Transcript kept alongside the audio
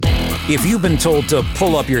If you've been told to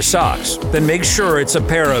pull up your socks, then make sure it's a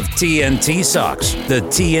pair of TNT socks. The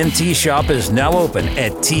TNT shop is now open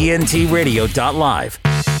at tntradio.live.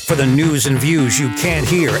 For the news and views you can't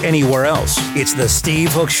hear anywhere else, it's the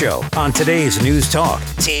Steve Hook Show on today's News Talk,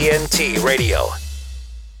 TNT Radio.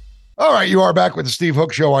 All right, you are back with the Steve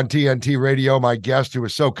Hook Show on TNT Radio. My guest, who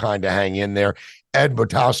was so kind to hang in there, Ed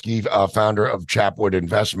Butowsky, founder of Chapwood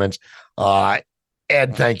Investments.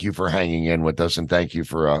 Ed, thank you for hanging in with us, and thank you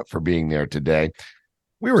for being there today.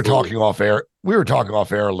 We were talking off air.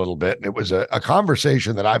 A little bit, and it was a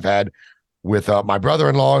conversation that I've had with my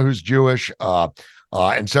brother-in-law, who's Jewish,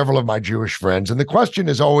 and several of my Jewish friends. And the question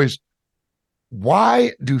is always,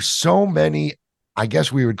 why do so many, I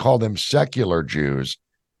guess we would call them secular Jews,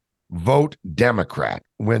 vote Democrat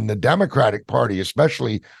when the Democratic Party,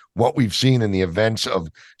 especially what we've seen in the events of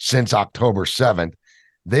since October 7th,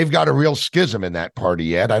 they've got a real schism in that party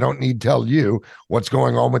yet. I don't need to tell you what's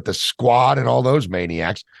going on with the squad and all those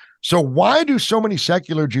maniacs. So why do so many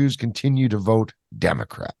secular Jews continue to vote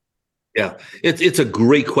Democrat? Yeah, it's a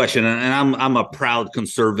great question, and I'm a proud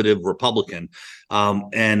conservative Republican,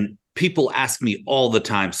 and people ask me all the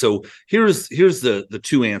time. So here's the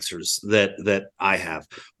two answers that I have.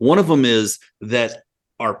 One of them is that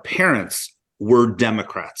our parents were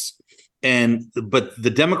Democrats. But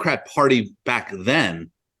the Democrat Party back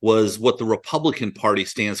then was what the Republican Party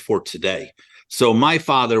stands for today. So my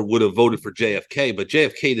father would have voted for JFK, but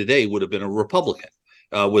JFK today would have been a Republican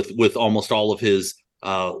with almost all of his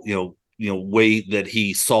way that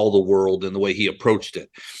he saw the world and the way he approached it.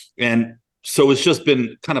 And so it's just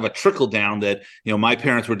been kind of a trickle down that, my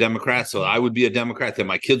parents were Democrats, so I would be a Democrat, then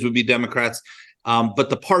my kids would be Democrats.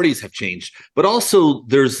 But the parties have changed. But also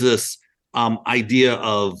there's this idea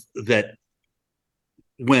of that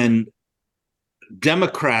when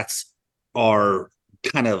Democrats are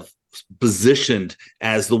kind of positioned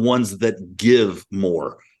as the ones that give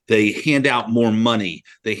more, they hand out more money,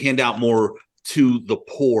 they hand out more to the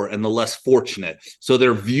poor and the less fortunate. So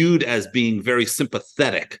they're viewed as being very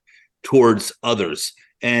sympathetic towards others.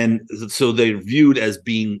 And so they're viewed as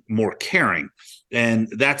being more caring. And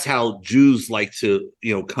that's how Jews like to,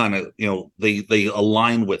 they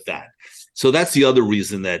align with that. So that's the other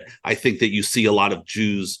reason that I think that you see a lot of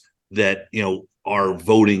Jews that, are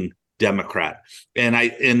voting Democrat. And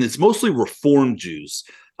it's mostly Reform Jews.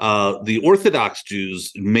 The Orthodox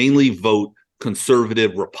Jews mainly vote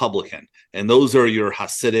conservative Republican. And those are your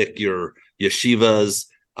Hasidic, your yeshivas,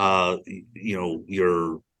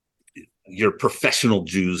 your professional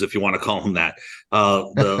Jews, if you want to call them that.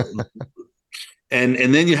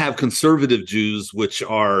 And then you have conservative Jews, which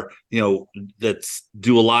are, that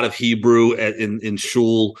do a lot of Hebrew in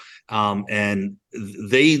shul, and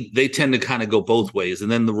they tend to kind of go both ways.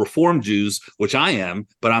 And then the Reform Jews, which I am,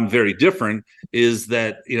 but I'm very different, is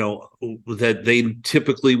that, that they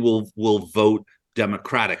typically will vote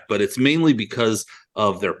Democratic, but it's mainly because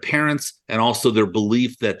of their parents and also their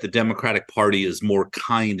belief that the Democratic Party is more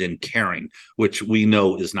kind and caring, which we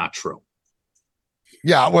know is not true.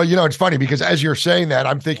 Yeah, well, it's funny because as you're saying that,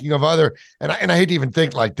 I'm thinking of other, and I hate to even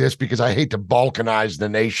think like this because I hate to balkanize the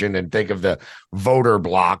nation and think of the voter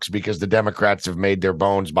blocks because the Democrats have made their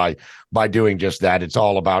bones by doing just that. It's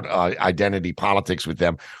all about identity politics with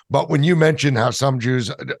them. But when you mention how some Jews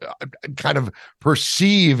kind of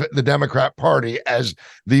perceive the Democrat Party as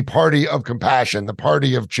the party of compassion, the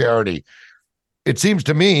party of charity, it seems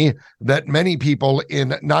to me that many people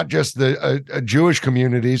in not just the Jewish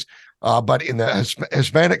communities, but in the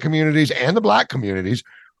Hispanic communities and the Black communities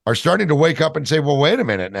are starting to wake up and say, well, wait a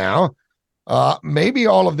minute now. Maybe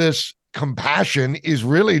all of this compassion is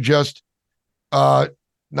really just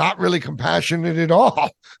not really compassionate at all.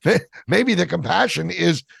 Maybe the compassion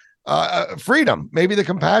is freedom. Maybe the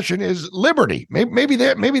compassion is liberty. Maybe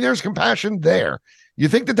there's compassion there. You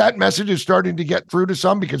think that message is starting to get through to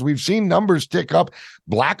some? Because we've seen numbers tick up.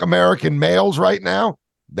 Black American males right now,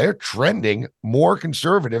 they're trending more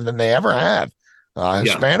conservative than they ever have.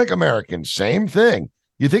 Hispanic Americans, same thing.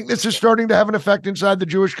 You think this is starting to have an effect inside the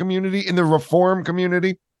Jewish community, in the Reform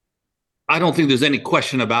community? I don't think there's any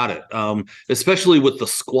question about it, especially with the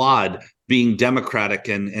squad being Democratic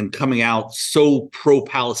and coming out so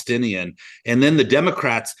pro-Palestinian. And then the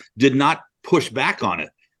Democrats did not push back on it.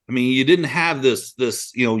 I mean, you didn't have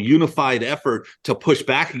this unified effort to push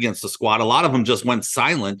back against the squad. A lot of them just went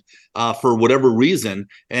silent for whatever reason,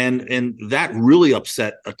 and that really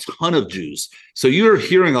upset a ton of Jews. So you're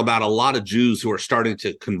hearing about a lot of Jews who are starting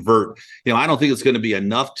to convert. I don't think it's going to be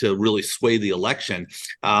enough to really sway the election,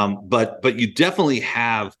 but you definitely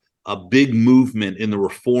have a big movement in the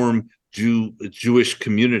Reform Jewish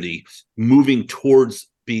community moving towards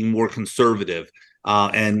being more conservative.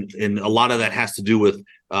 and a lot of that has to do with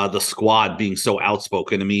the squad being so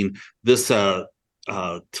outspoken. I mean, this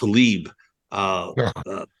Tlaib,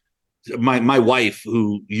 my wife,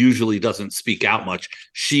 who usually doesn't speak out much,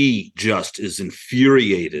 she just is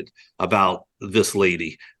infuriated about this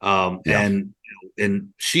lady, and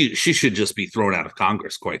she should just be thrown out of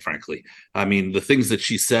Congress, quite frankly. I mean, the things that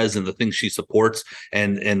she says and the things she supports,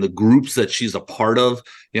 and the groups that she's a part of.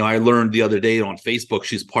 I learned the other day on Facebook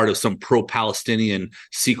she's part of some pro-Palestinian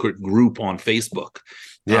secret group on Facebook.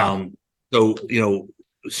 So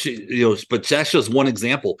but that's just one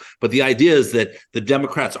example. But the idea is that the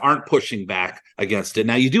Democrats aren't pushing back against it.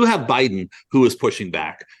 Now, you do have Biden who is pushing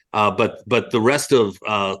back, but the rest of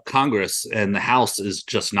Congress and the House is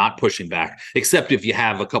just not pushing back, except if you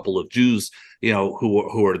have a couple of Jews,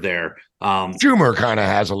 who are there. Schumer kind of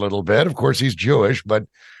has a little bit. Of course, he's Jewish, but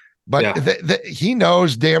he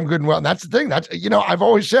knows damn good and well. And that's the thing. That's, I've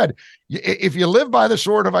always said, if you live by the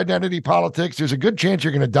sword of identity politics, there's a good chance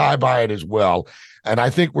you're going to die by it as well. And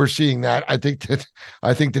I think we're seeing that. I think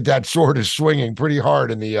that sword is swinging pretty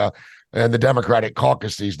hard in the Democratic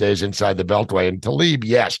caucus these days inside the Beltway. And Tlaib,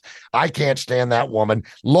 yes, I can't stand that woman.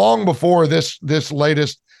 Long before this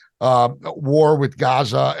latest war with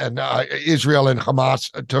Gaza and Israel and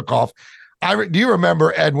Hamas took off, do you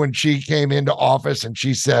remember, Ed, when she came into office and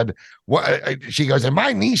she said, she goes, and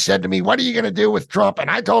my niece said to me, what are you going to do with Trump?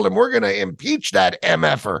 And I told him, we're going to impeach that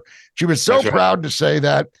MFer. She was so proud to say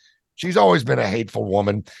that. She's always been a hateful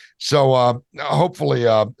woman. So hopefully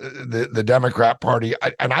the Democrat Party,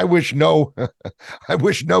 and I wish no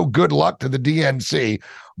good luck to the DNC,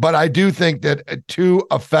 but I do think that two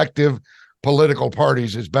effective political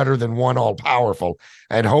parties is better than one all powerful,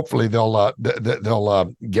 and hopefully they'll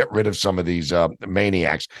get rid of some of these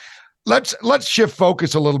maniacs. Let's shift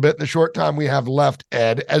focus a little bit in the short time we have left,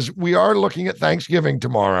 Ed, as we are looking at Thanksgiving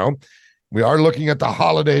tomorrow. We are looking at the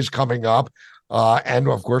holidays coming up. And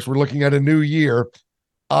of course, we're looking at a new year.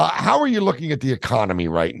 How are you looking at the economy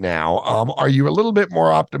right now? Are you a little bit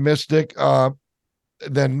more optimistic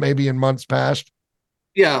than maybe in months past?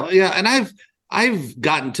 Yeah. And I've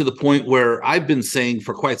gotten to the point where I've been saying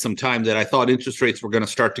for quite some time that I thought interest rates were going to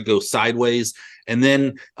start to go sideways. And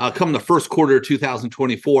then come the first quarter of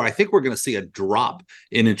 2024, I think we're going to see a drop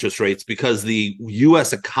in interest rates because the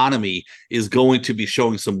U.S. economy is going to be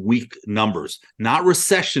showing some weak numbers, not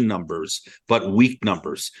recession numbers, but weak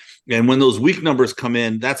numbers. And when those weak numbers come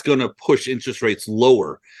in, that's going to push interest rates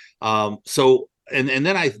lower. And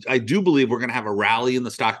then I do believe we're going to have a rally in the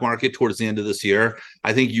stock market towards the end of this year.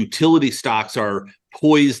 I think utility stocks are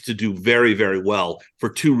poised to do very, very well for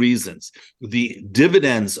two reasons. The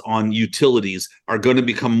dividends on utilities are going to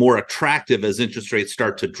become more attractive as interest rates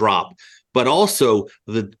start to drop. But also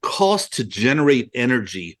the cost to generate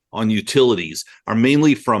energy on utilities are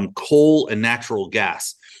mainly from coal and natural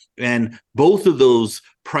gas. And both of those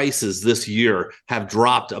prices this year have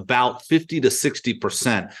dropped about 50 to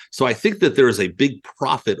 60%. So I think that there is a big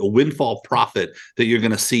profit, a windfall profit that you're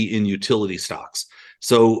going to see in utility stocks.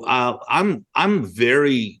 So I'm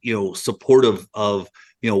very, supportive of,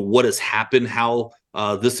 what has happened, how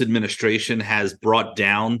this administration has brought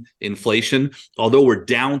down inflation, although we're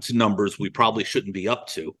down to numbers we probably shouldn't be up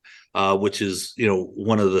to. Which is,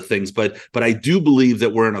 one of the things. But I do believe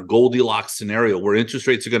that we're in a Goldilocks scenario where interest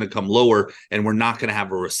rates are going to come lower and we're not going to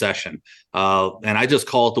have a recession. And I just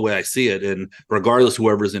call it the way I see it. And regardless,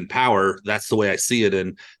 whoever's in power, that's the way I see it.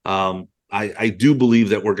 And I do believe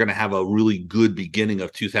that we're going to have a really good beginning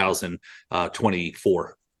of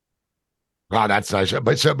 2024. Wow, that's nice.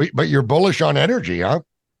 But you're bullish on energy, huh?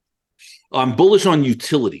 I'm bullish on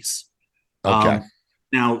utilities. Okay.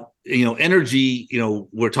 Now, energy,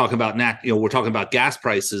 we're talking about we're talking about gas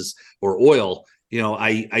prices or oil.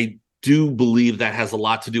 I do believe that has a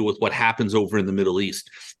lot to do with what happens over in the Middle East,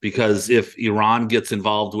 because if Iran gets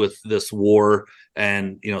involved with this war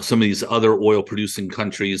and, some of these other oil producing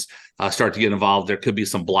countries start to get involved, there could be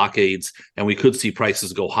some blockades and we could see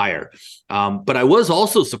prices go higher. But I was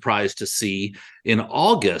also surprised to see in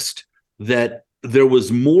August that there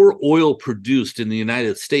was more oil produced in the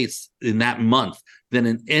United States in that month than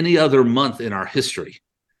in any other month in our history.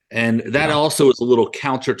 And that also is a little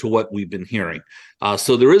counter to what we've been hearing.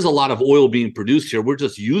 So there is a lot of oil being produced here. We're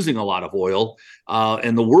just using a lot of oil,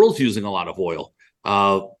 and the world's using a lot of oil.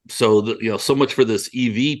 So much for this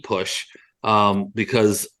EV push,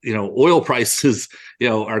 because, oil prices,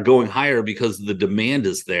 are going higher because the demand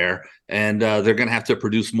is there, and they're going to have to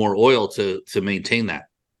produce more oil to maintain that.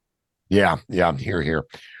 Yeah. Here.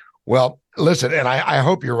 Well, listen, and I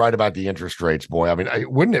hope you're right about the interest rates, boy. I mean,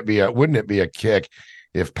 wouldn't it be a kick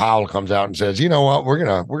if Powell comes out and says, you know what, we're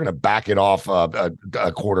gonna back it off a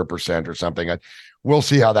 0.25% or something. We'll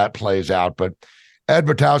see how that plays out. But Ed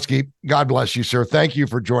Butowsky, God bless you, sir. Thank you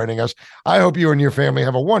for joining us. I hope you and your family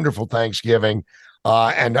have a wonderful Thanksgiving,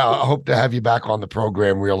 and I hope to have you back on the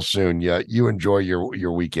program real soon. You enjoy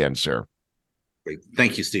your weekend, sir. Great.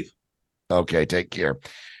 Thank you, Steve. Okay, take care.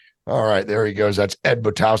 All right, there he goes. That's Ed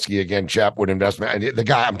Butowsky again, Chapwood Investment. And the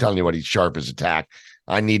guy, I'm telling you what, he's sharp as a tack.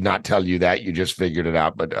 I need not tell you that. You just figured it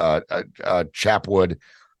out. But Chapwood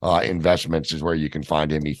Investments is where you can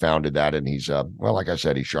find him. He founded that, and he's, well, like I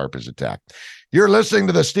said, he's sharp as a tack. You're listening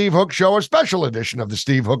to the Steve Hook Show, a special edition of the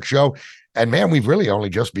Steve Hook Show. And man, we've really only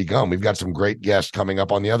just begun. We've got some great guests coming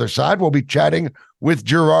up on the other side. We'll be chatting with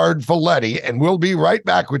Gerard Filitti, and we'll be right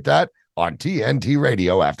back with that on TNT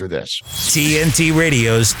Radio after this. TNT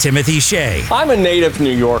Radio's Timothy Shea. I'm a native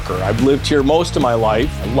New Yorker. I've lived here most of my life.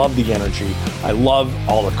 I love the energy. I love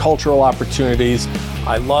all the cultural opportunities.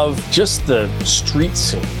 I love just the street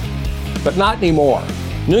scene. But not anymore.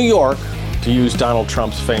 New York, to use Donald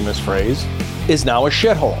Trump's famous phrase, is now a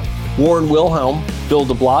shithole. Warren Wilhelm, Bill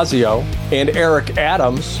de Blasio, and Eric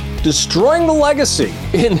Adams destroying the legacy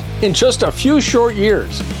in just a few short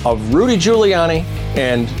years of Rudy Giuliani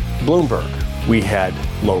and Bloomberg. We had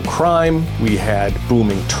low crime, we had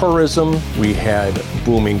booming tourism, we had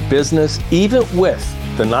booming business, even with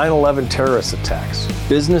the 9/11 terrorist attacks.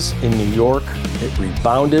 Business in New York, it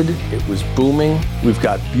rebounded, it was booming. We've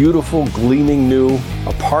got beautiful, gleaming new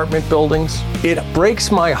apartment buildings. It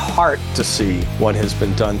breaks my heart to see what has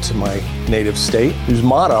been done to my native state, whose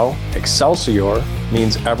motto, Excelsior,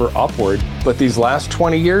 means ever upward. But these last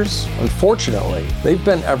 20 years, unfortunately, they've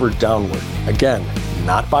been ever downward. Again,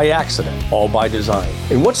 not by accident, all by design.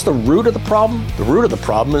 And what's the root of the problem? The root of the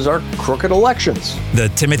problem is our crooked elections. The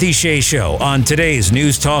Timothy Shea Show on today's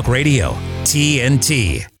News Talk Radio,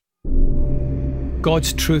 TNT.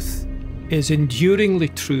 God's truth is enduringly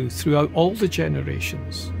true throughout all the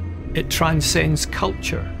generations. It transcends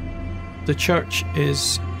culture. The church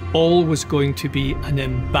is always going to be an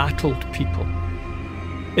embattled people.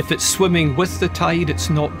 If it's swimming with the tide, it's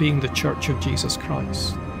not being the church of Jesus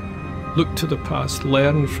Christ. Look to the past,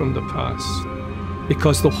 learn from the past,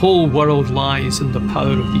 because the whole world lies in the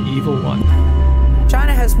power of the evil one.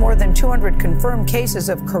 China has more than 200 confirmed cases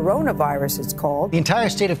of coronavirus, it's called. The entire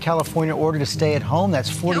state of California ordered to stay at home. That's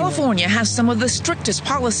 40. California has some of the strictest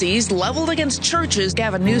policies leveled against churches.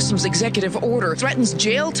 Gavin Newsom's executive order threatens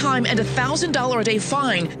jail time and a $1,000 a day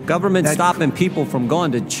fine. Government stopping people from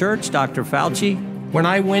going to church, Dr. Fauci. When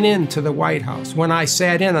I went into the White House, when I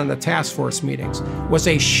sat in on the task force meetings, was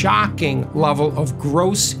a shocking level of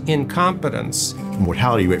gross incompetence. The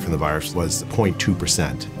mortality rate from the virus was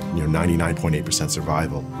 0.2%, 99.8%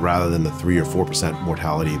 survival, rather than the 3 or 4%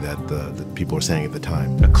 mortality that the people were saying at the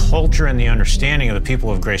time. The culture and the understanding of the people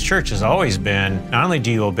of Grace Church has always been, not only do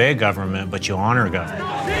you obey government, but you honor government.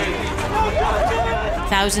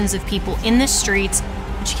 Thousands of people in the streets,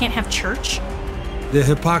 but you can't have church. The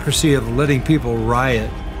hypocrisy of letting people riot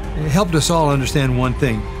helped us all understand one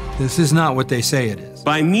thing. This is not what they say it is.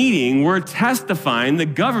 By meeting, we're testifying the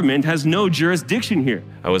government has no jurisdiction here.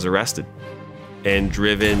 I was arrested and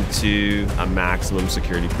driven to a maximum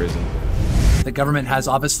security prison. The government has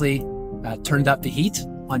obviously turned up the heat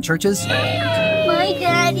on churches. My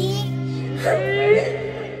daddy.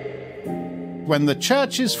 When the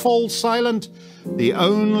churches fall silent, the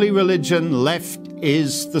only religion left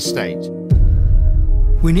is the state.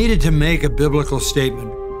 We needed to make a biblical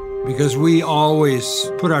statement because we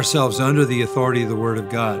always put ourselves under the authority of the Word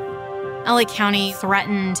of God. LA County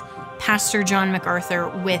threatened Pastor John MacArthur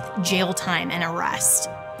with jail time and arrest.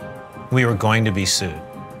 We were going to be sued.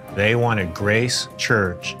 They wanted Grace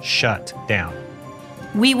Church shut down.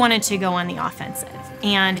 We wanted to go on the offensive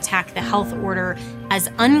and attack the health order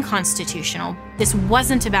as unconstitutional. This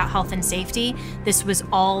wasn't about health and safety. This was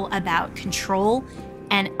all about control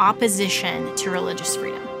and opposition to religious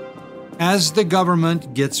freedom. As the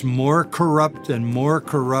government gets more corrupt and more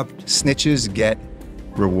corrupt, snitches get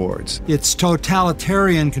rewards. Its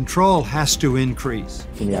totalitarian control has to increase.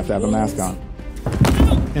 So we have to have a mask on.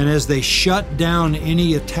 And as they shut down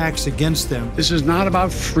any attacks against them, this is not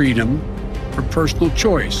about freedom or personal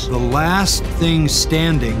choice. The last thing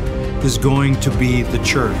standing is going to be the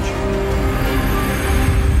church.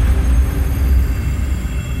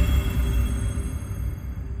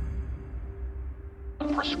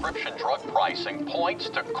 Prescription drug pricing points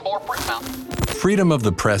to corporate Freedom of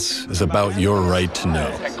the press is about your right to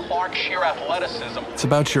know. It's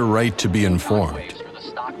about your right to be informed.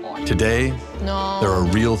 Today, there are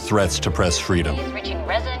real threats to press freedom. Reaching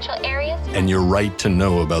residential areas. And your right to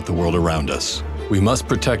know about the world around us. We must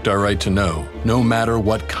protect our right to know, no matter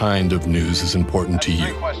what kind of news is important to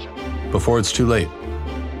you. Before it's too late,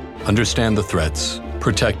 understand the threats.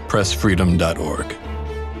 ProtectPressFreedom.org.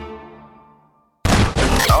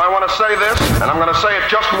 I want to say this, and I'm going to say it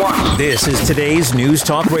just once. This is today's News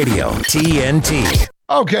Talk Radio, TNT.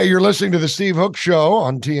 Okay, you're listening to the Steve Hook Show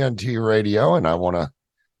on TNT Radio, and I want to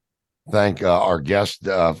thank our guest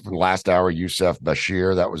from last hour, Youssef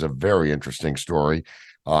Bashir. That was a very interesting story.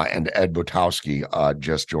 And Ed Butowsky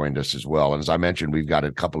just joined us as well. And as I mentioned, we've got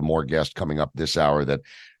a couple more guests coming up this hour that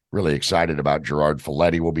really excited about. Gerard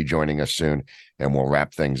Filitti will be joining us soon, and we'll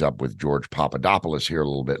wrap things up with George Papadopoulos here a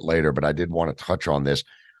little bit later. But I did want to touch on this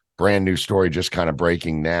brand new story just kind of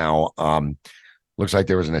breaking now. Looks like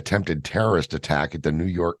there was an attempted terrorist attack at the New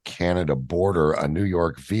York-Canada border, a New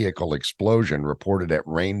York vehicle explosion reported at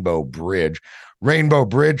Rainbow Bridge. Rainbow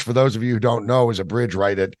Bridge, for those of you who don't know, is a bridge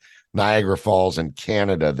right at Niagara Falls in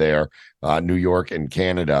Canada there, New York and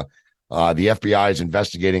Canada. The FBI is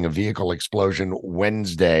investigating a vehicle explosion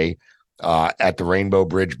Wednesday at the Rainbow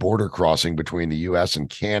Bridge border crossing between the U.S. and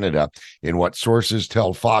Canada in what sources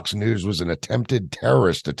tell Fox News was an attempted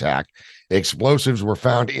terrorist attack. Explosives were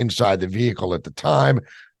found inside the vehicle at the time.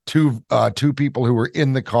 Two people who were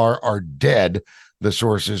in the car are dead, the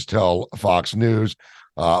sources tell Fox News.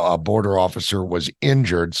 A border officer was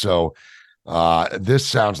injured. So this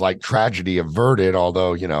sounds like tragedy averted,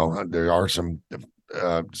 although, you know, there are some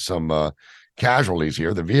casualties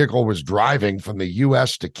here. The vehicle was driving from the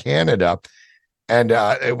U.S. to Canada, and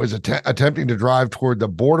it was attempting to drive toward the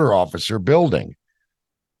border officer building.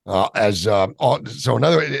 So in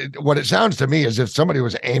other words, what it sounds to me is if somebody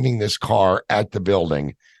was aiming this car at the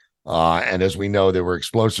building, and as we know, there were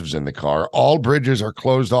explosives in the car. All bridges are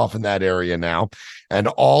closed off in that area now, and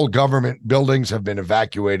all government buildings have been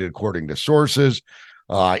evacuated, according to sources.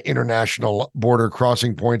 International border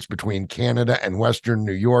crossing points between Canada and Western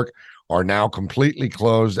New York are now completely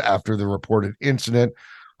closed after the reported incident,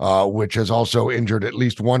 which has also injured at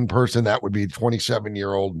least one person. That would be a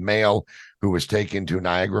 27-year-old male who was taken to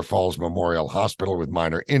Niagara Falls Memorial Hospital with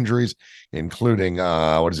minor injuries, including,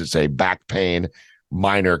 back pain,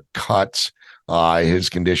 minor cuts. His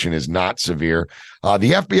condition is not severe.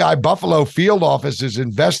 The FBI Buffalo field office is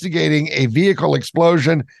investigating a vehicle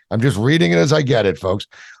explosion. I'm just reading it as I get it, folks.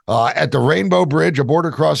 At the Rainbow Bridge, a border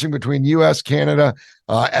crossing between U.S. Canada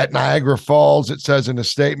at Niagara Falls. It says in a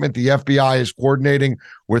statement, the FBI is coordinating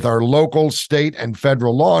with our local, state, and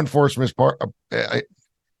federal law enforcement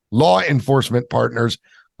partners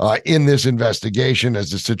in this investigation,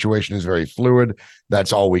 as the situation is very fluid.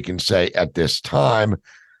 That's all we can say at this time.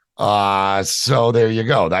 So there you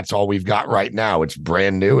go. That's all we've got right now. It's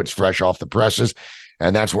brand new. It's fresh off the presses,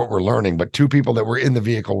 and that's what we're learning. But two people that were in the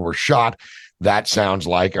vehicle were shot. That sounds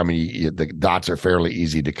like, I mean, the dots are fairly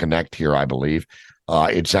easy to connect here, I believe.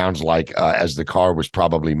 It sounds like as the car was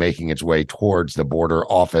probably making its way towards the border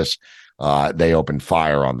office, they opened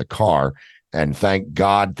fire on the car. And thank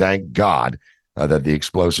God, that the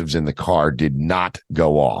explosives in the car did not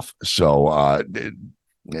go off. So,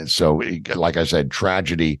 like I said,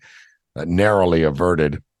 tragedy narrowly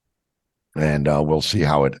averted, and we'll see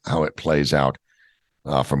how it plays out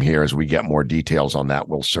from here. As we get more details on that,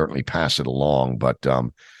 we'll certainly pass it along. But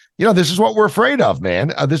this is what we're afraid of,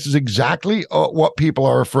 man. This is exactly what people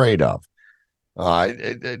are afraid of.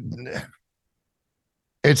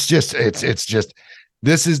 It's just.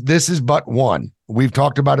 This is but one. We've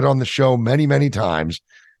talked about it on the show many, many times.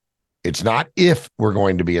 It's not if we're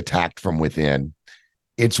going to be attacked from within.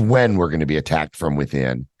 It's when we're going to be attacked from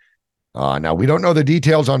within. Now, we don't know the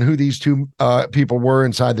details on who these two people were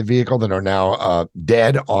inside the vehicle that are now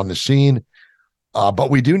dead on the scene. But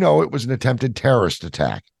we do know it was an attempted terrorist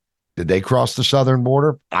attack. Did they cross the southern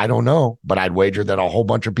border? I don't know. But I'd wager that a whole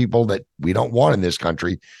bunch of people that we don't want in this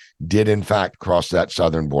country did, in fact, cross that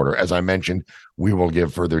southern border. As I mentioned, we will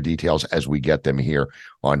give further details as we get them here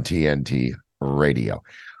on TNT Radio.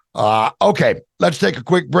 Okay, let's take a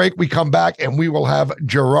quick break. We come back and we will have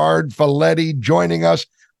Gerard Filitti joining us,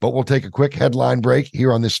 but we'll take a quick headline break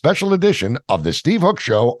here on this special edition of the Steve Hook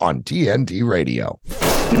Show on TNT Radio.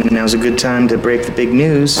 Now's a good time to break the big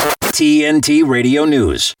news. TNT Radio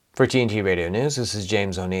News. For TNT Radio News, this is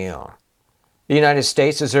James O'Neill. The United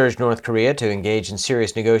States has urged North Korea to engage in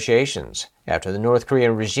serious negotiations after the North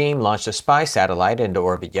Korean regime launched a spy satellite into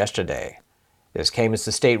orbit yesterday. This came as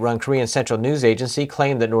the state-run Korean Central News Agency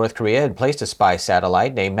claimed that North Korea had placed a spy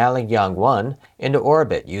satellite named Malingyang-1 into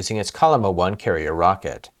orbit using its Kalama-1 carrier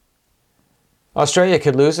rocket. Australia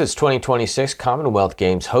could lose its 2026 Commonwealth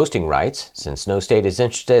Games hosting rights since no state is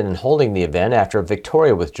interested in holding the event after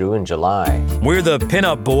Victoria withdrew in July. We're the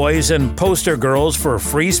pinup boys and poster girls for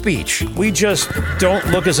free speech. We just don't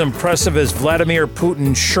look as impressive as Vladimir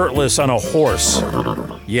Putin shirtless on a horse.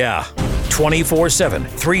 Yeah. 24/7,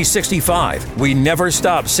 365. We never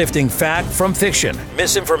stop sifting fact from fiction,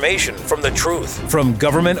 misinformation from the truth, from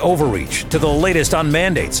government overreach to the latest on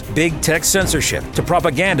mandates, big tech censorship to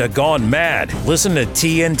propaganda gone mad. Listen to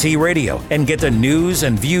TNT Radio and get the news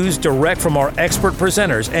and views direct from our expert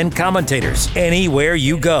presenters and commentators anywhere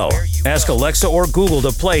you go. Ask Alexa or Google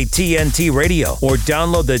to play TNT Radio or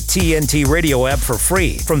download the TNT Radio app for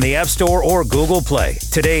free from the App Store or Google Play.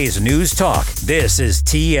 Today's News Talk. This is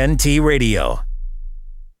TNT Radio.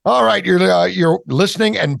 All right, you're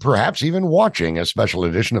listening and perhaps even watching a special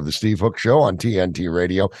edition of the Steve Hook Show on TNT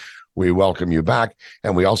Radio. We welcome you back,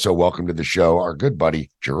 and we also welcome to the show our good buddy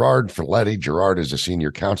Gerard Filitti. Gerard is a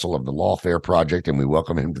senior counsel of the Lawfare Project, and we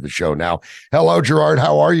welcome him to the show now. Hello, Gerard.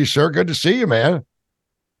 How are you, sir? Good to see you, man.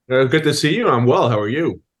 Good to see you. I'm well. How are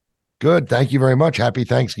you? Good. Thank you very much. Happy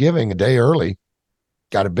Thanksgiving, a day early.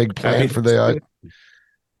 Got a big plan for the...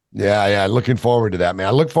 Yeah. Looking forward to that, man.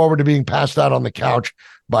 I look forward to being passed out on the couch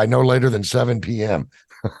by no later than 7 p.m.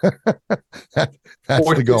 That's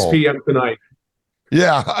the goal. 6 p.m. tonight.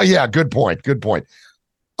 Yeah. Good point.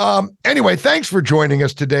 Anyway, thanks for joining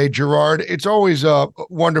us today, Gerard. It's always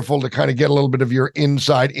wonderful to kind of get a little bit of your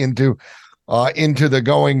insight into the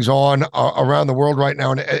goings on around the world right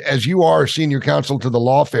now. And as you are senior counsel to the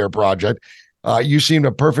Lawfare Project, you seem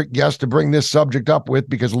a perfect guest to bring this subject up with,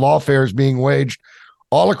 because lawfare is being waged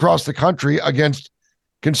all across the country against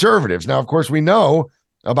conservatives. Now, of course, we know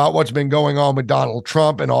about what's been going on with Donald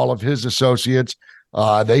Trump and all of his associates.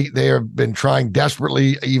 They have been trying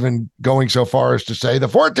desperately, even going so far as to say the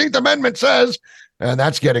 14th Amendment says, and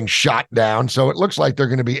that's getting shot down. So it looks like they're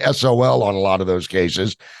going to be SOL on a lot of those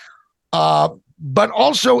cases. But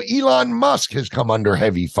also Elon Musk has come under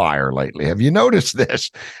heavy fire lately. Have you noticed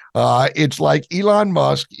this? It's like Elon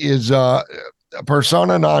Musk is a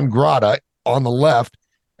persona non grata on the left,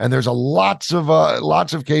 and there's lots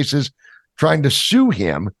of cases trying to sue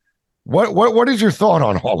him. What is your thought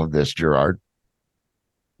on all of this, Gerard?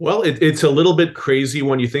 Well, it's a little bit crazy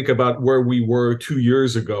when you think about where we were 2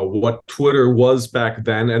 years ago, what Twitter was back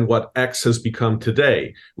then and what X has become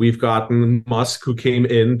today. We've gotten Musk, who came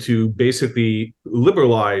in to basically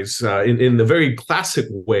liberalize, in the very classic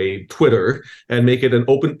way, Twitter, and make it an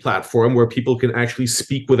open platform where people can actually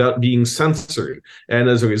speak without being censored. And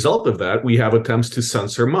as a result of that, we have attempts to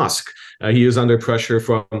censor Musk. He is under pressure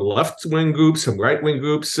from left-wing groups, some right-wing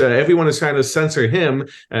groups. Everyone is trying to censor him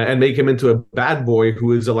and make him into a bad boy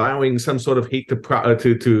who is allowing some sort of hate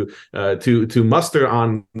to muster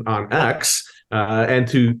on X and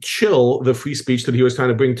to chill the free speech that he was trying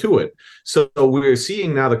to bring to it. So we're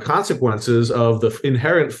seeing now the consequences of the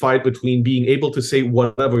inherent fight between being able to say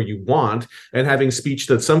whatever you want and having speech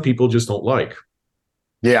that some people just don't like.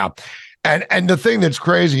 Yeah. And the thing that's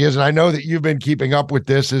crazy is, and I know that you've been keeping up with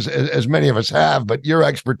this as many of us have, but your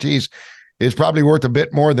expertise is probably worth a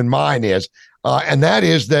bit more than mine is. And that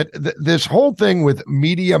is that this whole thing with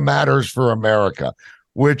Media Matters for America,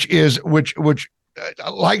 which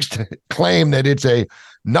likes to claim that it's a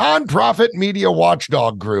nonprofit media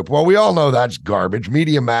watchdog group. Well, we all know that's garbage.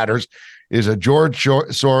 Media Matters is a George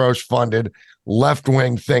Soros funded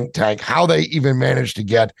left-wing think tank. How they even managed to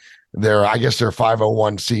get their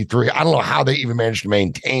 501c3. I don't know how they even managed to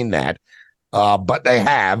maintain that, but they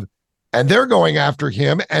have, and they're going after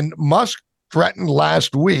him. And Musk threatened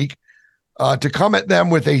last week to come at them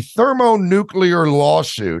with a thermonuclear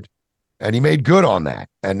lawsuit, and he made good on that.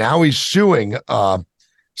 And now he's suing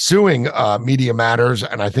Media Matters,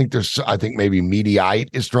 and I think maybe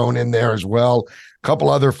Mediaite is thrown in there as well. A couple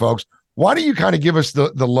other folks. Why don't you kind of give us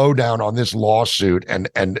the lowdown on this lawsuit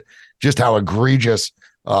and just how egregious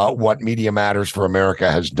what Media Matters for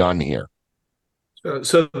America has done here?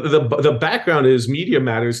 So the background is Media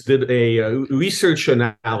Matters did a research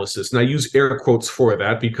analysis, and I use air quotes for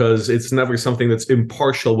that because it's never something that's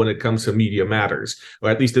impartial when it comes to Media Matters,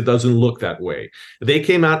 or at least it doesn't look that way. They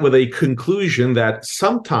came out with a conclusion that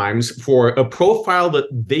sometimes for a profile that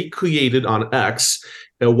they created on X,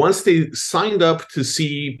 once they signed up to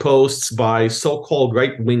see posts by so-called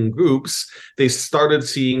right-wing groups, they started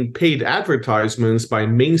seeing paid advertisements by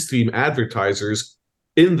mainstream advertisers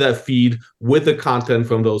in that feed with the content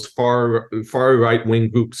from those far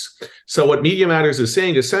right-wing groups. So what Media Matters is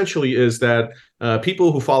saying essentially is that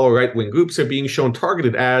people who follow right-wing groups are being shown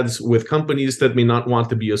targeted ads with companies that may not want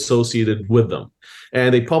to be associated with them.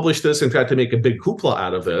 And they published this and tried to make a big hoopla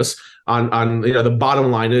out of this. on the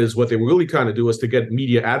bottom line is what they were really trying to do is to get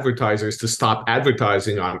media advertisers to stop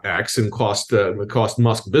advertising on X and cost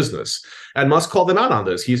Musk business. And Musk called them out on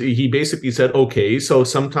this. He basically said, okay, so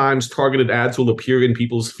sometimes targeted ads will appear in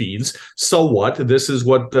people's feeds. So what? This is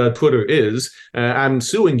what Twitter is. I'm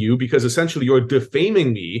suing you because essentially you're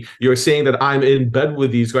defaming me. You're saying that I'm in bed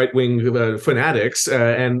with these right-wing fanatics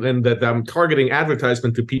and that I'm targeting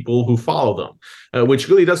advertisement to people who follow them, which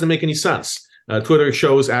really doesn't make any sense. Twitter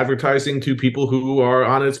shows advertising to people who are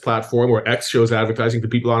on its platform, or X shows advertising to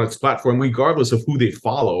people on its platform, regardless of who they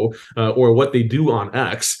follow or what they do on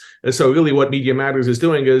X. And so really what Media Matters is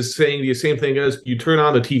doing is saying the same thing as you turn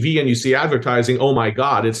on the TV and you see advertising, oh my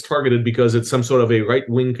God, it's targeted because it's some sort of a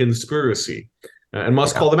right-wing conspiracy. And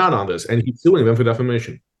Musk called them out on this, and he's suing them for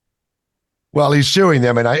defamation. Well, he's suing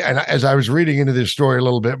them, and as I was reading into this story a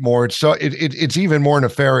little bit more, it's even more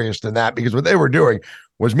nefarious than that, because what they were doing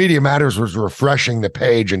was Media Matters was refreshing the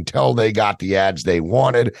page until they got the ads they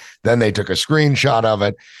wanted. Then they took a screenshot of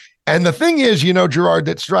it. And the thing is, Gerard,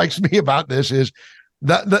 that strikes me about this is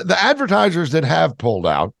the advertisers that have pulled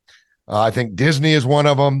out. I think Disney is one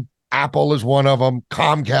of them. Apple is one of them.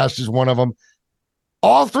 Comcast is one of them.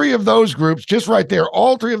 All three of those groups, just right there,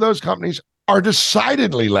 all three of those companies are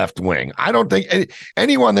decidedly left-wing. I don't think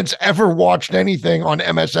anyone that's ever watched anything on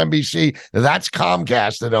MSNBC, that's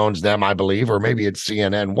Comcast that owns them, I believe, or maybe it's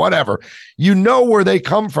CNN, whatever. You know where they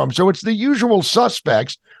come from. So it's the usual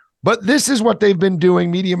suspects, but this is what they've been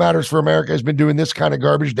doing. Media Matters for America has been doing this kind of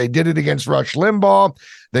garbage. They did it against Rush Limbaugh.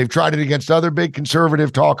 They've tried it against other big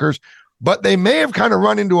conservative talkers, but they may have kind of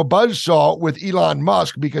run into a buzzsaw with Elon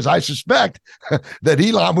Musk, because I suspect that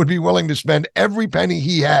Elon would be willing to spend every penny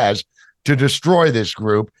he has to destroy this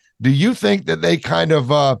group. Do you think that they kind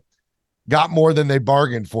of got more than they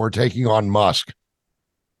bargained for taking on Musk?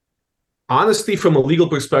 Honestly, from a legal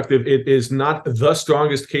perspective, it is not the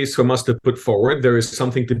strongest case for us to put forward. There is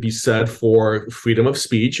something to be said for freedom of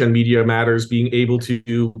speech and Media Matters being able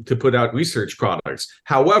to put out research products.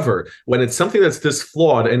 However, when it's something that's this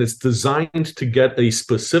flawed and it's designed to get a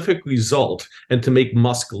specific result and to make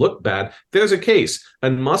Musk look bad, there's a case.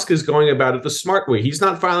 And Musk is going about it the smart way. He's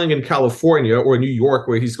not filing in California or New York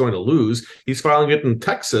where he's going to lose. He's filing it in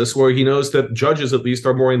Texas, where he knows that judges at least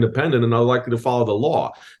are more independent and are likely to follow the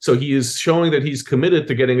law. So he is showing that he's committed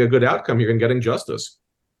to getting a good outcome here and getting justice.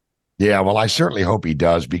 Yeah, well, I certainly hope he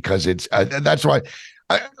does, because it's that's why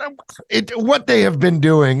what they have been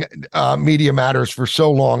doing, Media Matters, for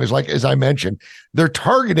so long is, like, as I mentioned, they're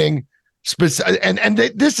targeting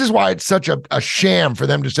this is why it's such a sham for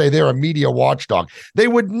them to say they're a media watchdog. They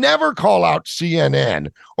would never call out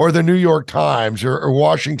CNN or the New York Times or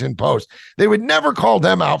Washington Post. They would never call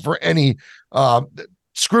them out for any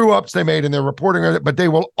screw ups they made in their reporting, but they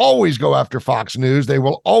will always go after Fox News. They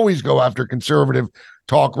will always go after conservative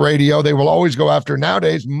talk radio. They will always go after,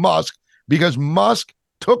 nowadays, Musk, because Musk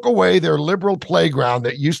took away their liberal playground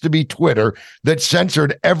that used to be Twitter, that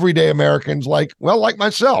censored everyday Americans like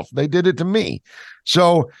myself. They did it to me.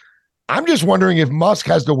 So I'm just wondering if Musk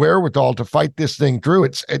has the wherewithal to fight this thing through.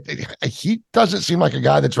 He doesn't seem like a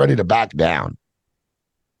guy that's ready to back down.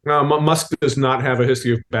 No, Musk does not have a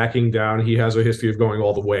history of backing down. He has a history of going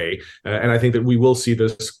all the way. And I think that we will see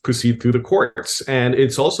this proceed through the courts. And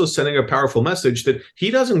it's also sending a powerful message that he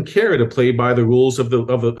doesn't care to play by the rules of the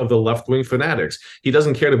left-wing fanatics. He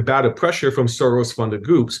doesn't care to bow to pressure from Soros-funded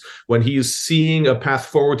groups when he's seeing a path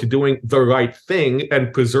forward to doing the right thing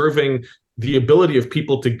and preserving the ability of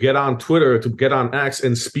people to get on Twitter, to get on X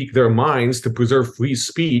and speak their minds, to preserve free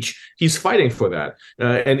speech. He's fighting for that.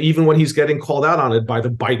 And even when he's getting called out on it by the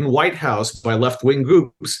Biden White House, by left-wing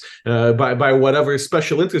groups, by whatever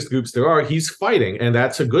special interest groups there are, he's fighting. And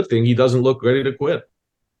that's a good thing. He doesn't look ready to quit.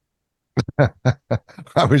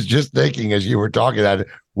 I was just thinking as you were talking that,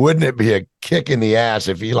 wouldn't it be a kick in the ass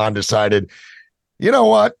if Elon decided, you know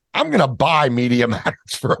what, I'm going to buy Media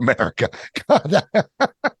Matters for America. God,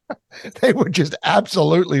 they would just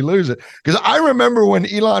absolutely lose it. Because I remember when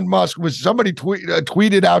Elon Musk somebody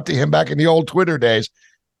tweeted out to him back in the old Twitter days,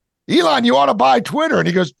 Elon, you ought to buy Twitter. And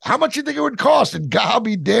he goes, how much do you think it would cost? And God, I'll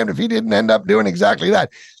be damned if he didn't end up doing exactly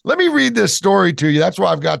that. Let me read this story to you. That's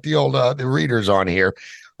why I've got the old the readers on here.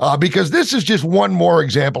 Because this is just one more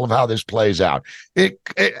example of how this plays out.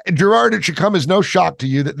 Gerard, it should come as no shock to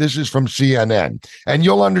you that this is from CNN. And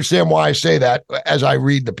you'll understand why I say that as I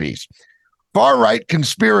read the piece. Far-right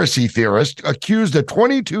conspiracy theorist accused a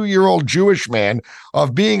 22-year-old Jewish man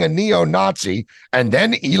of being a neo-Nazi, and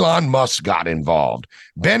then Elon Musk got involved.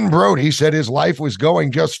 Ben Brody said his life was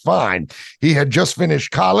going just fine. He had just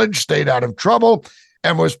finished college, stayed out of trouble,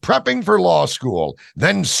 and was prepping for law school.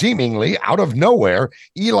 Then, seemingly out of nowhere,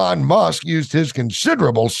 Elon Musk used his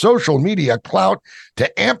considerable social media clout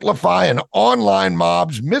to amplify an online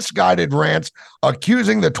mob's misguided rants,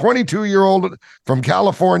 accusing the 22-year-old from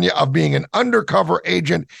California of being an undercover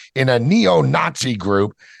agent in a neo-Nazi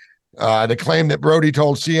group. The claim that Brody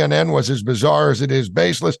told CNN was as bizarre as it is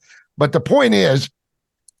baseless. But the point is,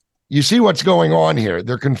 you see what's going on here.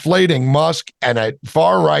 They're conflating Musk and a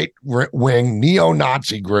far-right wing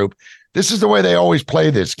neo-Nazi group. This is the way they always play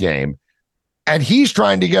this game. And he's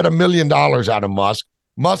trying to get $1 million out of Musk.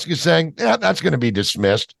 Musk is saying, yeah, that's going to be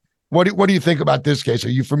dismissed. What do you think about this case? Are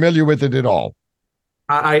you familiar with it at all?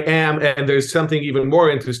 I am, and there's something even more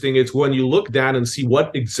interesting. It's when you look down and see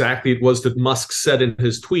what exactly it was that Musk said in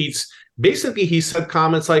his tweets. Basically, he said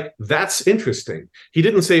comments like, that's interesting. He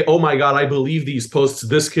didn't say, oh my God, I believe these posts.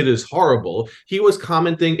 This kid is horrible. He was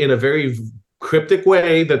commenting in a very cryptic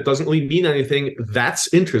way that doesn't really mean anything.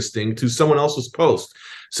 That's interesting to someone else's post.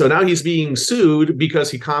 So now he's being sued because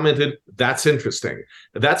he commented, that's interesting.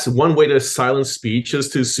 That's one way to silence speech, is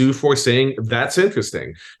to sue for saying, that's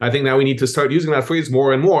interesting. I think now we need to start using that phrase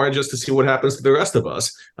more and more just to see what happens to the rest of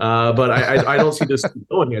us. But I don't see this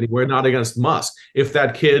going anywhere, not against Musk. If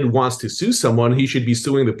that kid wants to sue someone, he should be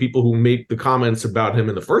suing the people who make the comments about him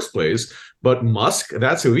in the first place. But Musk,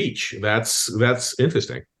 that's a reach. That's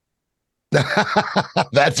interesting.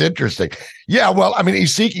 That's interesting. Yeah, well, I mean,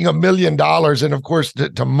 he's seeking $1 million, and of course,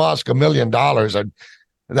 to Musk, $1 million.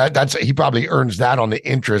 That's he probably earns that on the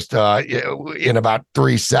interest in about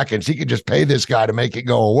 3 seconds. He could just pay this guy to make it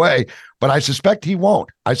go away, but I suspect he won't.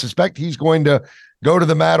 I suspect he's going to go to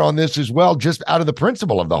the mat on this as well, just out of the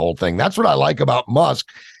principle of the whole thing. That's what I like about Musk,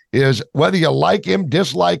 is whether you like him,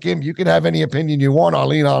 dislike him, you can have any opinion you want on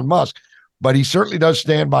Elon Musk. But he certainly does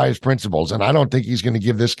stand by his principles, and I don't think he's going to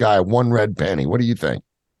give this guy one red penny. What do you think?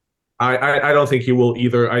 I don't think he will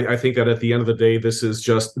either. I think that at the end of the day, this is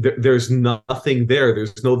just, there's nothing there.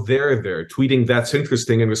 There's no there. Tweeting that's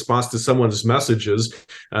interesting in response to someone's messages,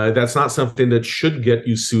 that's not something that should get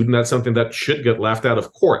you sued, and that's something that should get laughed out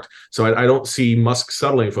of court. So I don't see Musk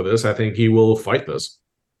settling for this. I think he will fight this.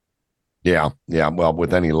 Yeah. Well,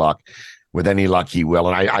 with any luck, he will,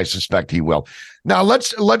 and I suspect he will. Now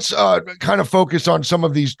let's kind of focus on some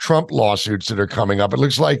of these Trump lawsuits that are coming up. It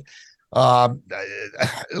looks like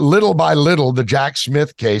little by little, the Jack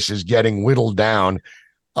Smith case is getting whittled down.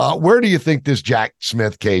 Where do you think this Jack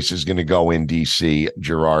Smith case is going to go in D.C.,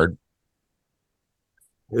 Gerard?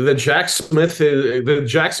 The Jack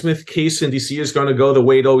Smith case in D.C. is going to go the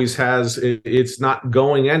way it always has. It's not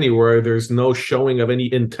going anywhere. There's no showing of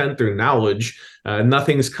any intent or knowledge.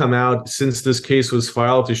 Nothing's come out since this case was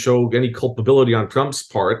filed to show any culpability on Trump's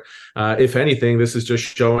part. If anything, this is just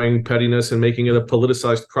showing pettiness and making it a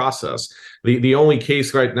politicized process. The only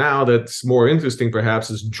case right now that's more interesting, perhaps,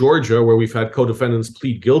 is Georgia, where we've had co-defendants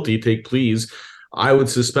plead guilty, take pleas. I would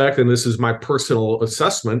suspect, and this is my personal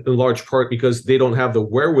assessment, in large part because they don't have the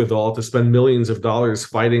wherewithal to spend millions of dollars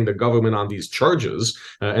fighting the government on these charges,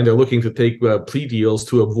 and they're looking to take plea deals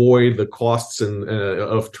to avoid the costs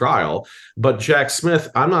of trial. But Jack Smith,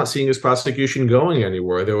 I'm not seeing his prosecution going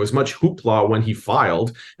anywhere. There was much hoopla when he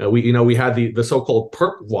filed. We had the so-called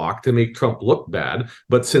perp walk to make Trump look bad.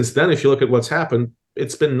 But since then, if you look at what's happened,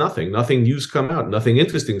 it's been nothing. Nothing new's come out. Nothing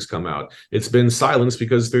interesting's come out. It's been silence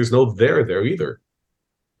because there's no there either.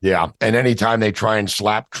 Yeah, and anytime they try and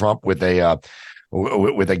slap Trump with a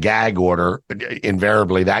gag order,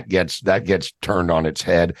 invariably that gets turned on its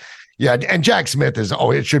head. Yeah, and Jack Smith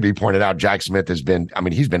it should be pointed out, Jack Smith has been,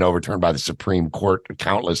 he's been overturned by the Supreme Court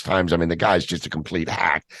countless times. The guy's just a complete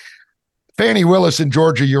hack. Fani Willis in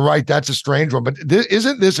Georgia, you're right, that's a strange one. But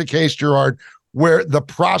isn't this a case, Gerard, where the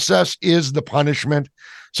process is the punishment?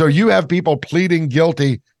 So you have people pleading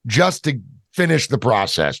guilty just to finish the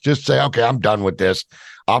process. Just say, okay, I'm done with this.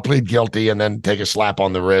 I'll plead guilty, and then take a slap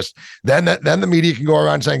on the wrist. Then the media can go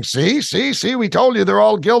around saying, see, we told you they're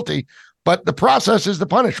all guilty. But the process is the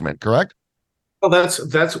punishment, correct? Well,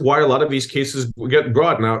 that's why a lot of these cases get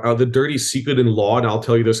brought. Now, the dirty secret in law, and I'll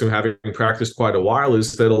tell you this from having practiced quite a while,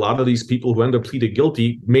 is that a lot of these people who end up pleaded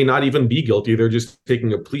guilty may not even be guilty. They're just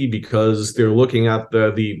taking a plea because they're looking at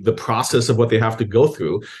the process of what they have to go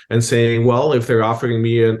through and saying, well, if they're offering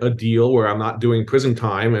me a deal where I'm not doing prison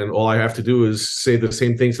time and all I have to do is say the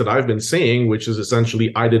same things that I've been saying, which is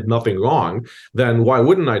essentially I did nothing wrong, then why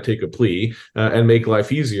wouldn't I take a plea and make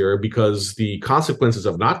life easier? Because the consequences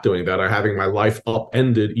of not doing that are having my life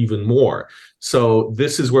upended even more. So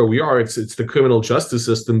this is where we are. It's the criminal justice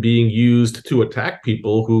system being used to attack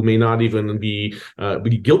people who may not even be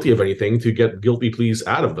guilty of anything, to get guilty pleas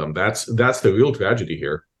out of them. That's the real tragedy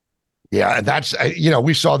here. Yeah, that's,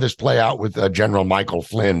 we saw this play out with General Michael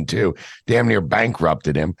Flynn, too. Damn near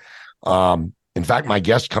bankrupted him. In fact, my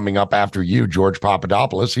guest coming up after you, George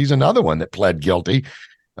Papadopoulos, he's another one that pled guilty.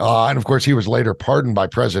 And of course, he was later pardoned by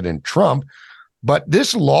President Trump. But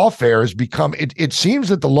this lawfare has become, it seems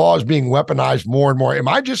that the law is being weaponized more and more. Am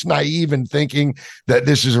I just naive in thinking that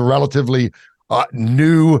this is a relatively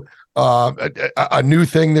new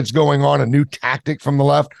thing that's going on, a new tactic from the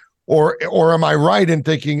left? Or am I right in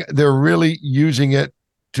thinking they're really using it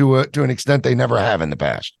to an extent they never have in the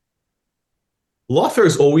past? Lawfare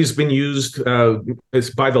has always been used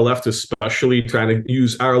by the left, especially trying to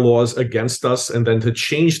use our laws against us and then to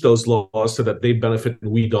change those laws so that they benefit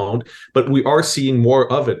and we don't. But we are seeing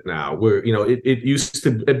more of it now where, it used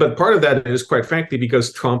to, but part of that is quite frankly,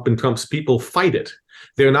 because Trump and Trump's people fight it.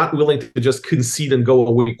 They're not willing to just concede and go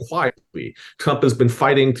away quietly. Trump has been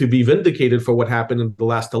fighting to be vindicated for what happened in the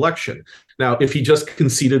last election. Now, if he just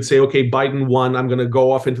conceded, say, okay, Biden won, I'm going to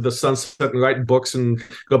go off into the sunset and write books and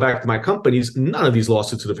go back to my companies, none of these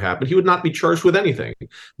lawsuits would have happened. He would not be charged with anything.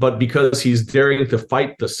 But because he's daring to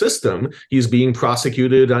fight the system, he's being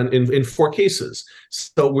prosecuted in 4 cases.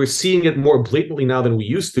 So we're seeing it more blatantly now than we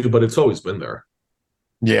used to, but it's always been there.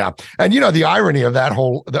 Yeah. And, the irony of that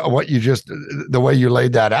the way you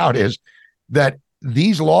laid that out is that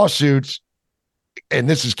these lawsuits, and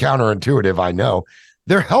this is counterintuitive, I know,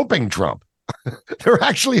 they're helping Trump. They're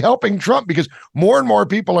actually helping Trump because more and more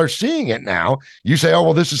people are seeing it now. You say, oh,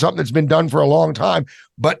 well, this is something that's been done for a long time.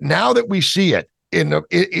 But now that we see it in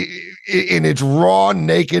its raw,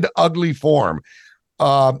 naked, ugly form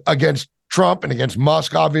against Trump and against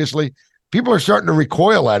Musk, obviously, people are starting to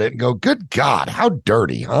recoil at it and go, good God, how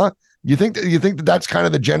dirty, huh? You think that that's kind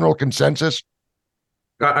of the general consensus?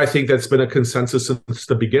 I think that's been a consensus since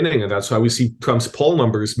the beginning, and that's why we see Trump's poll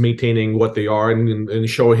numbers maintaining what they are and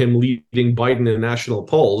show him leading Biden in national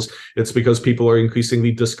polls. It's because people are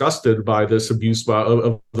increasingly disgusted by this abuse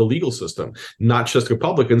of the legal system. Not just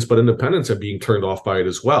Republicans, but independents are being turned off by it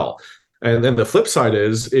as well. And then the flip side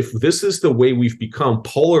is, if this is the way we've become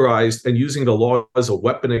polarized and using the law as a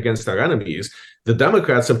weapon against our enemies, the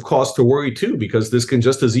Democrats have cause to worry too, because this can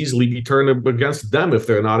just as easily be turned against them if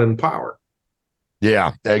they're not in power.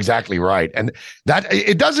 Yeah, exactly right. And that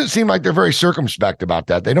it doesn't seem like they're very circumspect about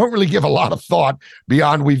that. They don't really give a lot of thought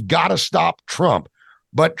beyond we've got to stop Trump.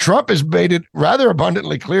 But Trump has made it rather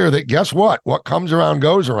abundantly clear that guess what? What comes around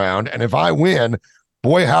goes around. And if I win,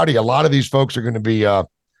 boy, howdy, a lot of these folks are going to be,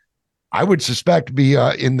 I would suspect, be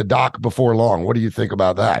in the dock before long. What do you think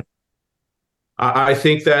about that? I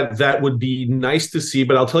think that would be nice to see,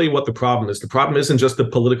 but I'll tell you what the problem is. The problem isn't just the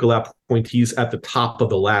political appointees at the top of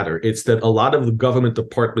the ladder. It's that a lot of the government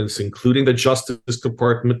departments, including the Justice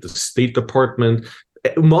Department, the State Department,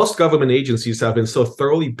 most government agencies have been so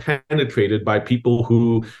thoroughly penetrated by people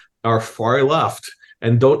who are far left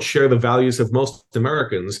and don't share the values of most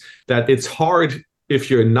Americans that it's hard, if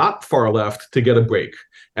you're not far left, to get a break.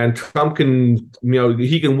 And Trump can,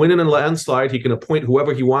 he can win in a landslide. He can appoint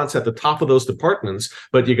whoever he wants at the top of those departments,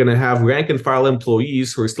 but you're going to have rank and file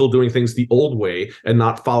employees who are still doing things the old way and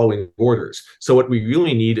not following orders. So what we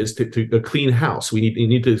really need is a clean house. We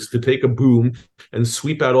need to take a broom and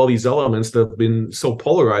sweep out all these elements that have been so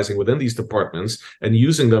polarizing within these departments and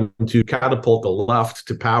using them to catapult the left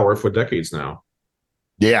to power for decades now.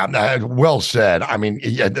 Yeah, well said. I mean,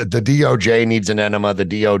 the DOJ needs an enema, the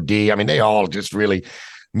DOD. I mean, they all just really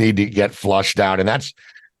need to get flushed out, and that's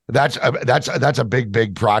a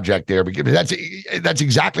big project there, because that's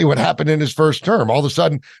exactly what happened in his first term. All of a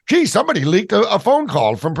sudden, somebody leaked a phone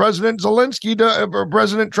call from President Zelensky to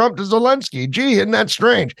President Trump to Zelensky. Gee, isn't that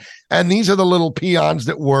strange? And these are the little peons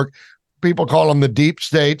that work. People call them the deep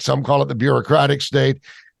state. Some call it the bureaucratic state.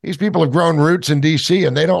 These people have grown roots in D.C.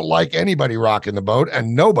 and they don't like anybody rocking the boat,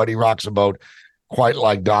 and nobody rocks a boat quite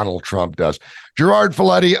like Donald Trump does. Gerard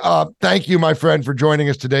Filitti, thank you, my friend, for joining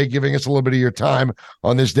us today, giving us a little bit of your time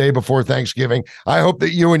on this day before Thanksgiving. I hope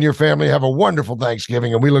that you and your family have a wonderful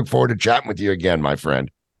Thanksgiving, and we look forward to chatting with you again, my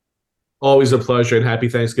friend. Always a pleasure, and happy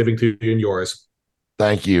Thanksgiving to you and yours.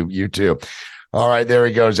 Thank you. You too. All right, there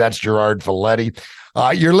he goes. That's Gerard Filitti.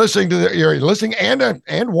 You're listening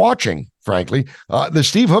and watching, frankly, the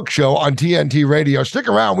Steve Hook Show on TNT Radio. Stick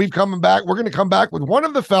around. We're going to come back with one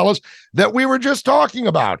of the fellas that we were just talking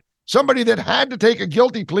about. Somebody that had to take a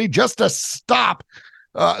guilty plea just to stop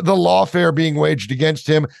the lawfare being waged against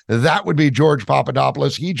him. That would be George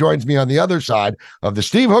Papadopoulos. He joins me on the other side of the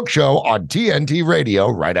Steve Hook Show on TNT Radio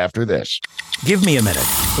right after this. Give me a minute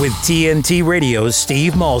with TNT Radio's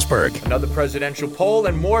Steve Malzberg. Another presidential poll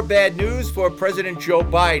and more bad news for President Joe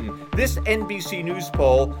Biden. This NBC News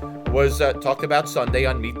poll was talked about Sunday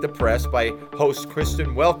on Meet the Press by host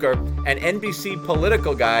Kristen Welker and NBC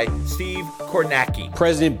political guy Steve Kornacki.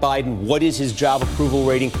 President Biden, what is his job approval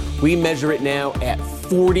rating? We measure it now at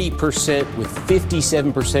 40%, with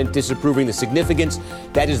 57% disapproving. The significance,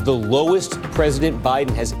 that is the lowest President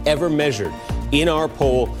Biden has ever measured in our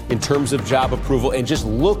poll in terms of job approval. And just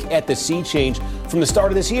look at the sea change from the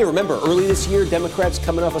start of this year. Remember, early this year, Democrats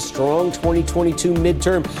coming off a strong 2022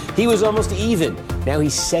 midterm. He was almost even. Now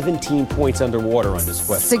he's 17 points underwater on this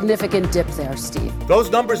question. Significant dip there, Steve. Those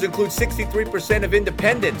numbers include 63% of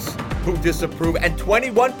independents who disapprove and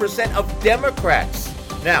 21% of Democrats.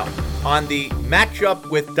 Now, on the matchup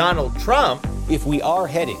with Donald Trump, if we are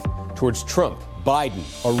heading towards Trump, Biden,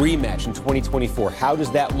 a rematch in 2024, how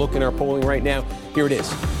does that look in our polling right now? Here it is.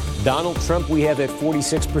 Donald Trump, we have at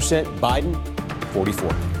 46%, Biden,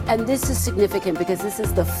 44%. And this is significant because this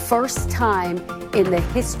is the first time in the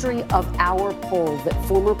history of our poll that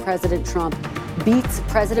former President Trump beats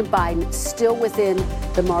President Biden, still within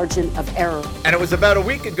the margin of error. And it was about a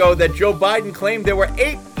week ago that Joe Biden claimed there were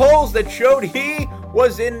 8 polls that showed he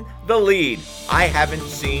was in the lead. I haven't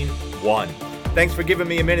seen one. Thanks for giving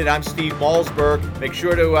me a minute. I'm Steve Malzberg. Make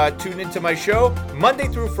sure to tune into my show Monday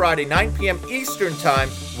through Friday, 9 p.m. Eastern Time,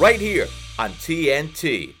 right here on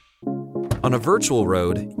TNT. On a virtual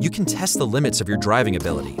road, you can test the limits of your driving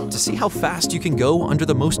ability to see how fast you can go under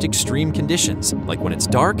the most extreme conditions, like when it's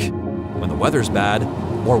dark, when the weather's bad,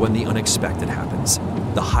 or when the unexpected happens.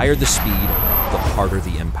 The higher the speed, the harder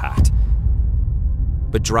the impact.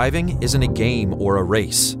 But driving isn't a game or a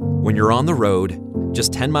race. When you're on the road,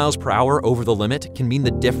 just 10 miles per hour over the limit can mean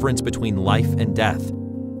the difference between life and death.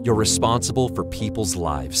 You're responsible for people's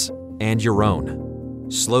lives and your own.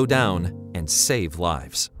 Slow down and save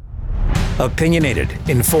lives. Opinionated,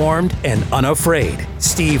 informed, and unafraid.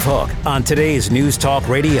 Steve Hook on today's News Talk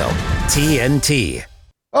Radio, TNT.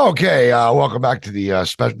 Okay, welcome back to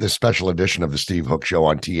the special edition of the Steve Hook Show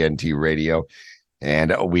on TNT Radio.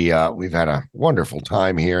 And we've had a wonderful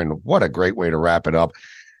time here, and what a great way to wrap it up.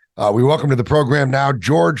 We welcome to the program now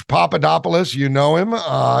George Papadopoulos. You know him.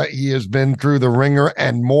 He has been through the ringer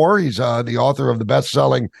and more. He's the author of the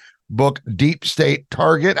best-selling book Deep State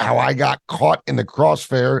Target: How I Got Caught in the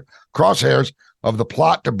Crosshairs of the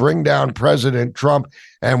Plot to Bring Down President Trump.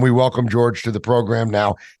 And we welcome George to the program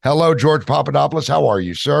now. Hello, George Papadopoulos. How are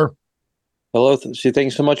you, sir? Hello.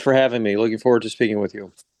 Thanks so much for having me. Looking forward to speaking with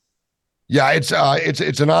you. Yeah, it's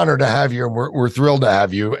an honor to have you, and we're thrilled to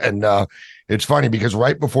have you. And it's funny because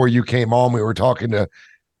right before you came on, we were talking to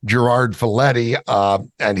Gerard Filitti,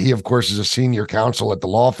 and he, of course, is a senior counsel at the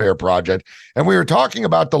Lawfare Project. And we were talking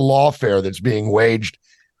about the lawfare that's being waged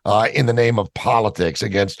in the name of politics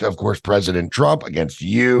against, of course, President Trump, against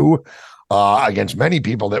you, against many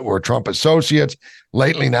people that were Trump associates.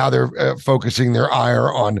 Lately, now they're focusing their ire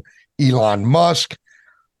on Elon Musk.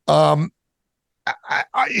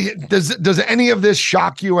 Does any of this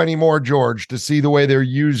shock you anymore, George, to see the way they're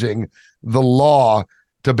using the law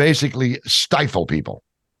to basically stifle people?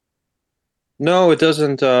 No, it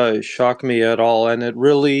doesn't shock me at all. And it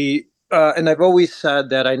really, and I've always said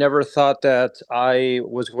that I never thought that I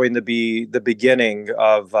was going to be the beginning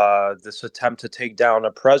of this attempt to take down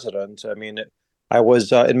a president. I mean, I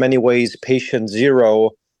was in many ways patient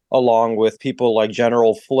zero, along with people like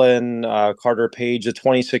General Flynn, Carter Page. The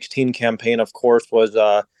 2016 campaign, of course, was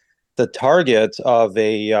the target of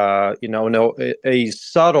a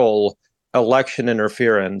subtle election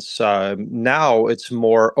interference. Now it's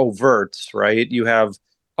more overt, right? You have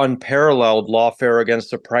unparalleled lawfare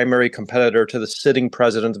against a primary competitor to the sitting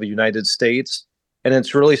president of the United States. And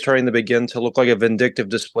it's really starting to begin to look like a vindictive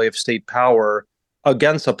display of state power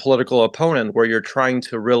against a political opponent, where you're trying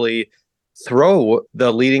to really throw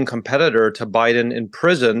the leading competitor to Biden in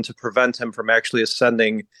prison to prevent him from actually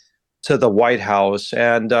ascending to the White House.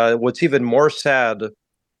 And what's even more sad,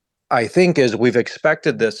 I think, is we've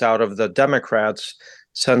expected this out of the Democrats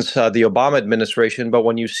since the Obama administration. But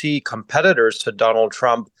when you see competitors to Donald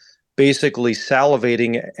Trump basically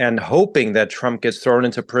salivating and hoping that Trump gets thrown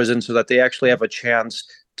into prison so that they actually have a chance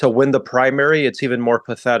to win the primary, it's even more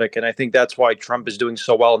pathetic. And I think that's why Trump is doing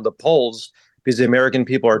so well in the polls, because the American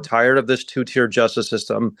people are tired of this two-tier justice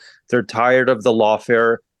system. They're tired of the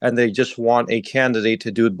lawfare, and they just want a candidate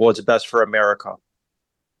to do what's best for America.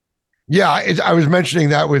 Yeah, I was mentioning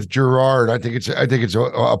that with Gerard. I think it's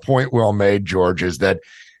a point well made, George, is that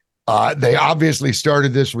they obviously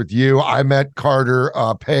started this with you. I met Carter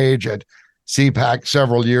Page at CPAC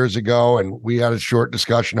several years ago, and we had a short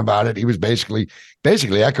discussion about it. He was basically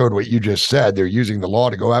echoed what you just said. They're using the law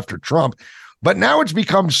to go after Trump. But now it's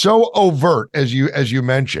become so overt, as you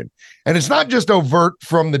mentioned, and it's not just overt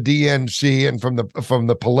from the DNC and from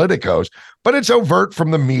the politicos, but it's overt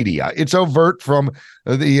from the media. It's overt from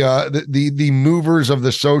the movers of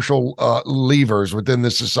the social levers within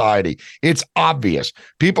the society. It's obvious.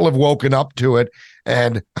 People have woken up to it,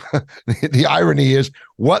 and the irony is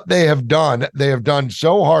what they have done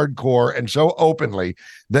so hardcore and so openly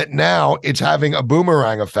that now it's having a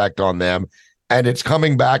boomerang effect on them. And it's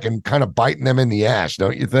coming back and kind of biting them in the ass,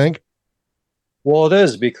 don't you think? Well, it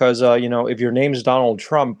is because, if your name's Donald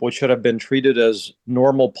Trump, what should have been treated as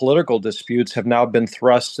normal political disputes have now been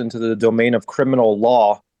thrust into the domain of criminal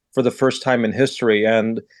law for the first time in history.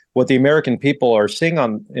 And what the American people are seeing,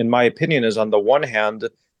 in my opinion, is on the one hand,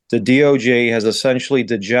 the DOJ has essentially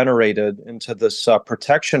degenerated into this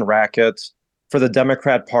protection racket for the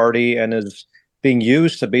Democrat Party and is being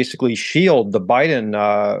used to basically shield the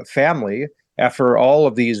Biden family after all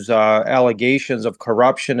of these allegations of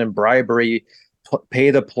corruption and bribery,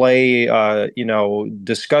 pay-to-play,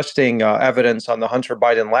 disgusting evidence on the Hunter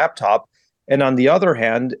Biden laptop. And on the other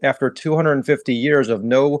hand, after 250 years of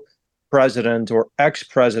no president or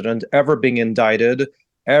ex-president ever being indicted,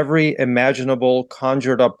 every imaginable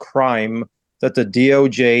conjured-up crime that the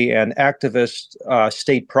DOJ and activist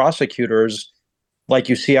state prosecutors, like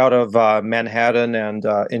you see out of Manhattan and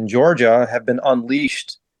in Georgia, have been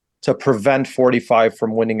unleashed to prevent 45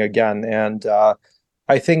 from winning again. And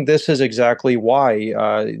I think this is exactly why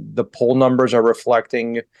the poll numbers are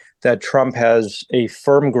reflecting that Trump has a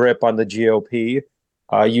firm grip on the GOP.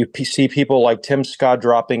 You see people like Tim Scott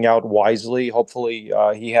dropping out wisely. Hopefully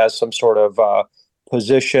he has some sort of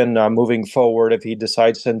position moving forward if he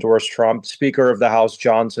decides to endorse Trump. Speaker of the House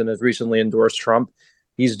Johnson has recently endorsed Trump.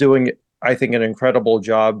 He's doing, I think, an incredible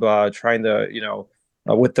job trying to,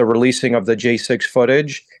 with the releasing of the J6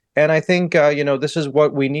 footage. And I think, this is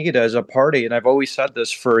what we need as a party. And I've always said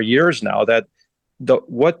this for years now, that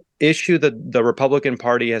what issue that the Republican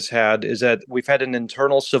Party has had is that we've had an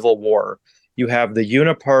internal civil war. You have the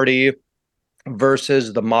uniparty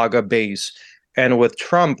versus the MAGA base. And with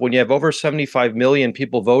Trump, when you have over 75 million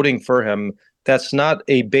people voting for him, that's not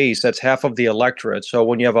a base. That's half of the electorate. So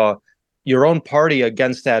when you have your own party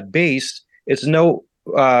against that base, it's no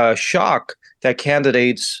shock that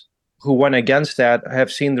candidates who went against that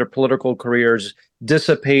have seen their political careers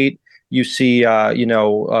dissipate. You see,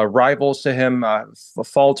 rivals to him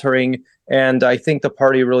faltering. And I think the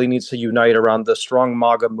party really needs to unite around the strong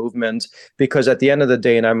MAGA movement, because at the end of the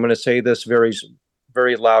day, and I'm going to say this very,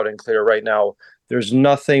 very loud and clear right now, there's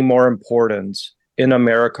nothing more important in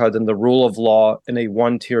America than the rule of law and a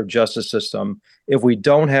one-tier justice system. If we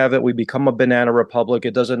don't have it, we become a banana republic.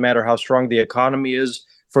 It doesn't matter how strong the economy is.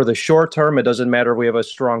 For the short term, it doesn't matter if we have a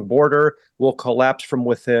strong border, we'll collapse from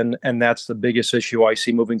within. And that's the biggest issue I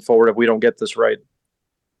see moving forward if we don't get this right.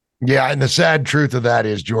 Yeah, and the sad truth of that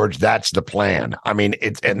is, George, that's the plan. I mean,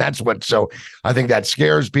 I think that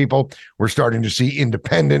scares people. We're starting to see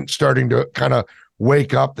independents starting to kind of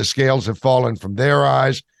wake up. The scales have fallen from their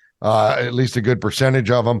eyes, at least a good percentage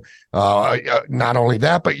of them. Not only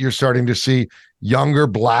that, but you're starting to see younger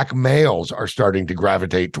black males are starting to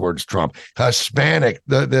gravitate towards Trump. Hispanic,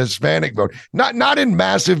 the Hispanic vote, not in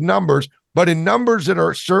massive numbers, but in numbers that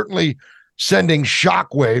are certainly sending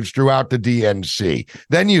shockwaves throughout the DNC.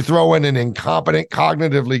 Then you throw in an incompetent,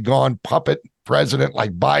 cognitively gone puppet president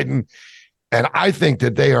like Biden, and I think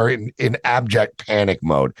that they are in abject panic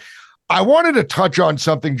mode. I wanted to touch on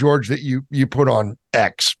something, George, that you put on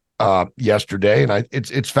X yesterday, and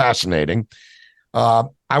it's fascinating. Let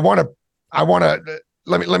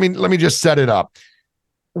me just set it up.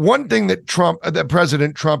 One thing that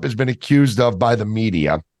President Trump has been accused of by the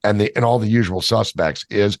media and all the usual suspects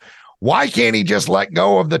is, why can't he just let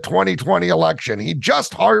go of the 2020 election? He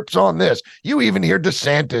just harps on this. You even hear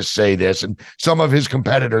DeSantis say this, and some of his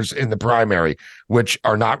competitors in the primary, which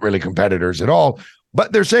are not really competitors at all,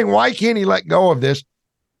 but they're saying, why can't he let go of this?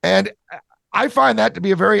 And I find that to be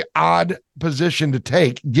a very odd position to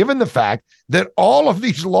take, given the fact that all of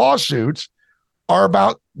these lawsuits are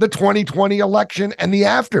about the 2020 election and the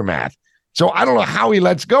aftermath. So I don't know how he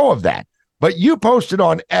lets go of that. But you posted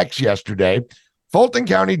on X yesterday, Fulton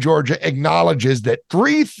County, Georgia acknowledges that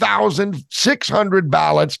 3,600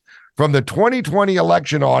 ballots from the 2020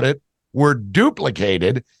 election audit were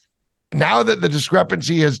duplicated. Now that the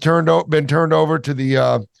discrepancy has been turned over to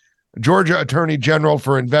the Georgia Attorney General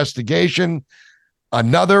for investigation,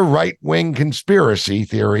 another right-wing conspiracy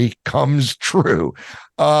theory comes true.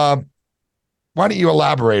 Why don't you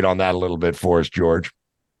elaborate on that a little bit for us, George?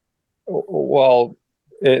 Well,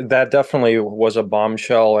 that definitely was a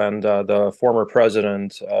bombshell, and the former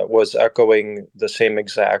president was echoing the same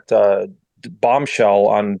exact bombshell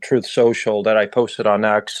on Truth Social that I posted on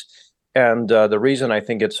X. And the reason I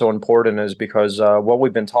think it's so important is because what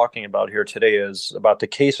we've been talking about here today is about the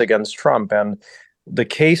case against Trump. And the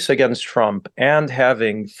case against Trump and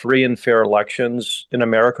having free and fair elections in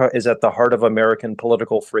America is at the heart of American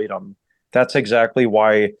political freedom. That's exactly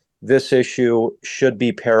why this issue should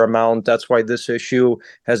be paramount. That's why this issue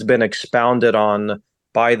has been expounded on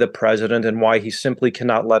by the president and why he simply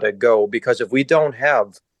cannot let it go. Because if we don't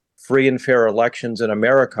have free and fair elections in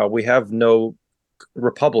America, we have no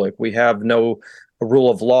republic. We have no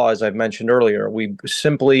rule of law, as I've mentioned earlier. We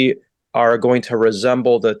simply are going to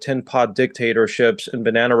resemble the tin pot dictatorships and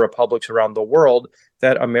banana republics around the world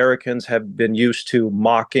that Americans have been used to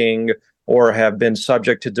mocking or have been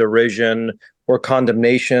subject to derision or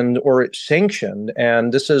condemnation or sanction.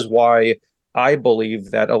 And this is why I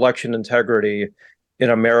believe that election integrity in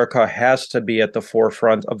America has to be at the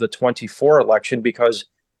forefront of the 24 election, because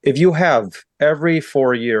if you have every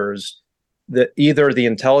 4 years that either the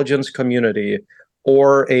intelligence community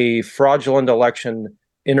or a fraudulent election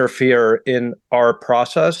interfere in our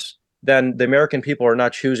process, then the American people are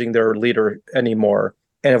not choosing their leader anymore.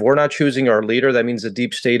 And if we're not choosing our leader, that means the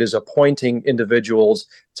deep state is appointing individuals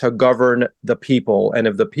to govern the people. And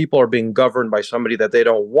if the people are being governed by somebody that they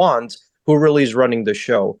don't want, who really is running the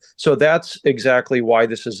show? So that's exactly why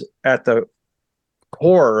this is at the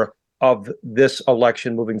core of this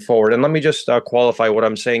election moving forward. And let me just qualify what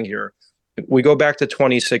I'm saying here. We go back to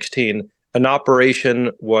 2016. An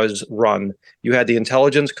operation was run. You had the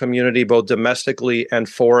intelligence community, both domestically and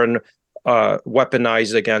foreign,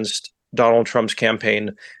 weaponized against Donald Trump's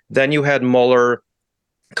campaign. Then you had Mueller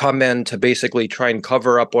come in to basically try and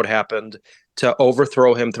cover up what happened, to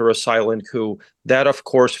overthrow him through a silent coup. That, of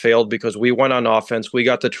course, failed because we went on offense. We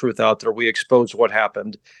got the truth out there. We exposed what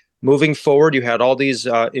happened. Moving forward, you had all these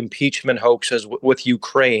impeachment hoaxes with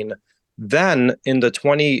Ukraine. Then in the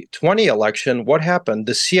 2020 election, what happened?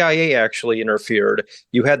 The CIA actually interfered.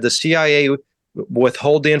 You had the CIA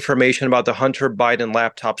withhold the information about the Hunter Biden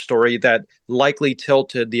laptop story that likely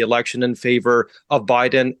tilted the election in favor of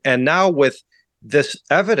Biden. And now with this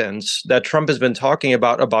evidence that Trump has been talking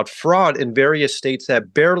about fraud in various states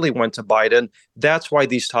that barely went to Biden, that's why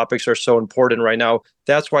these topics are so important right now.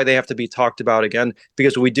 That's why they have to be talked about again,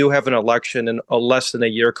 because we do have an election in less than a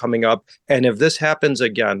year coming up. And if this happens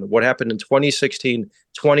again, what happened in 2016,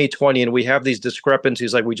 2020, and we have these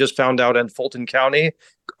discrepancies like we just found out in Fulton County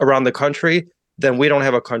around the country, then we don't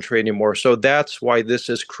have a country anymore. So that's why this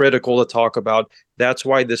is critical to talk about. That's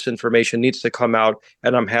why this information needs to come out.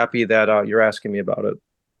 And I'm happy that you're asking me about it.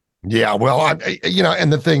 Yeah, well,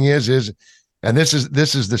 and the thing is, and this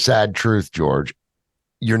is the sad truth, George.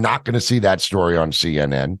 You're not going to see that story on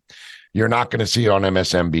CNN. You're not going to see it on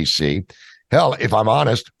MSNBC. Hell, if I'm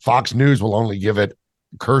honest, Fox News will only give it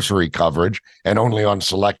cursory coverage and only on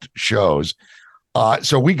select shows.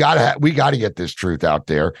 So we gotta get this truth out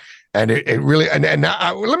there. And it really, and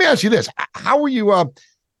now, let me ask you this: how do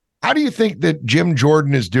you think that Jim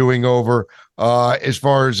Jordan is doing over as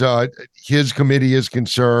far as his committee is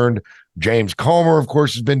concerned? James Comer, of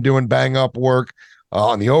course, has been doing bang up work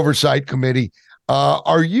on the oversight committee.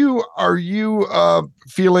 Are you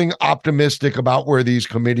feeling optimistic about where these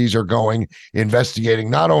committees are going, investigating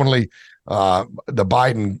not only the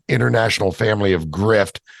Biden international family of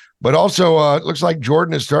grift, but also it looks like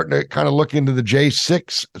Jordan is starting to kind of look into the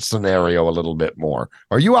J6 scenario a little bit more.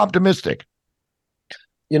 Are you optimistic?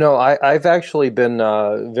 You know, I've actually been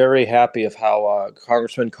very happy of how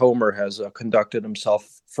Congressman Comer has conducted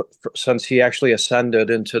himself since he actually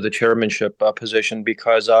ascended into the chairmanship position,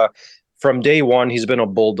 because from day one, he's been a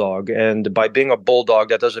bulldog. And by being a bulldog,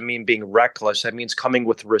 that doesn't mean being reckless. That means coming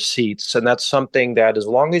with receipts. And that's something that, as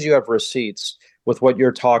long as you have receipts with what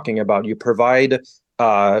you're talking about, you provide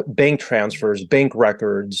bank transfers, bank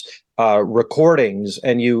records, recordings,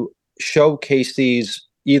 and you showcase these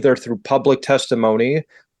either through public testimony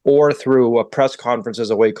or through press conferences,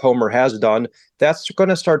 the way Comer has done, that's going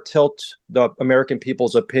to start tilt the American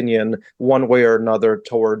people's opinion one way or another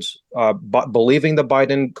towards believing the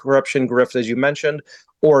Biden corruption grift, as you mentioned,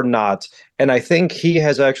 or not. And I think he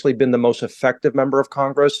has actually been the most effective member of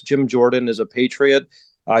Congress. Jim Jordan is a patriot.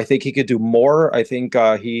 I think he could do more. I think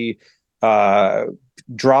he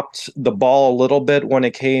dropped the ball a little bit when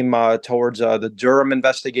it came towards the Durham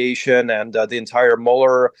investigation and the entire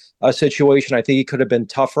Mueller situation. I think he could have been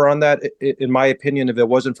tougher on that. In my opinion, if it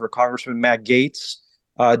wasn't for Congressman Matt Gaetz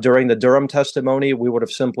during the Durham testimony, we would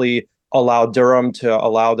have simply allowed Durham to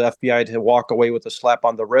allow the FBI to walk away with a slap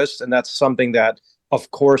on the wrist. And that's something that,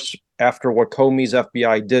 of course, after what Comey's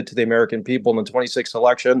FBI did to the American people in the 26th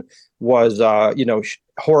election was,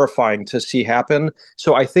 horrifying to see happen.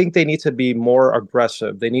 So I think they need to be more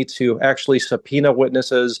aggressive. They need to actually subpoena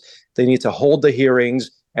witnesses. They need to hold the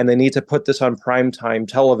hearings, and they need to put this on primetime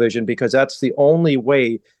television, because that's the only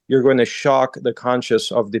way you're going to shock the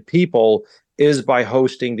conscience of the people, is by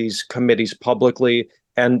hosting these committees publicly.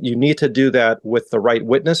 And you need to do that with the right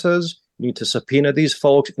witnesses. You need to subpoena these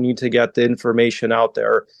folks. You need to get the information out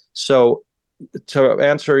there. So to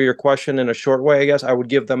answer your question in a short way, I guess I would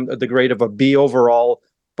give them the grade of a B overall,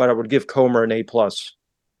 but I would give Comer an A+.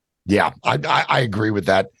 Yeah, I agree with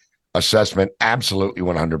that assessment. Absolutely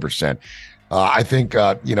 100%. I think,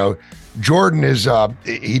 Jordan is,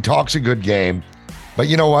 he talks a good game, but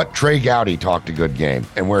you know what? Trey Gowdy talked a good game.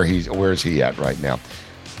 And where is he at right now?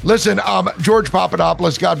 Listen, George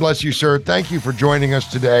Papadopoulos, God bless you, sir. Thank you for joining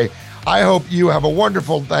us today. I hope you have a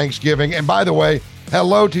wonderful Thanksgiving. And by the way,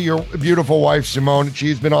 hello to your beautiful wife, Simone.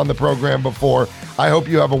 She's been on the program before. I hope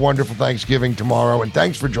you have a wonderful Thanksgiving tomorrow. And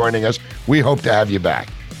thanks for joining us. We hope to have you back.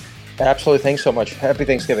 Absolutely. Thanks so much. Happy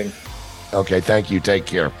Thanksgiving. Okay, thank you. Take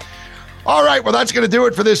care. All right, well, that's going to do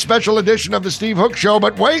it for this special edition of the Steve Hook Show.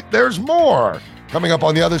 But wait, there's more. Coming up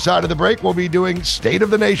on the other side of the break, we'll be doing State of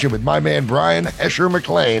the Nation with my man Brian Hesher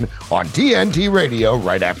McLean on TNT Radio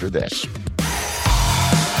right after this.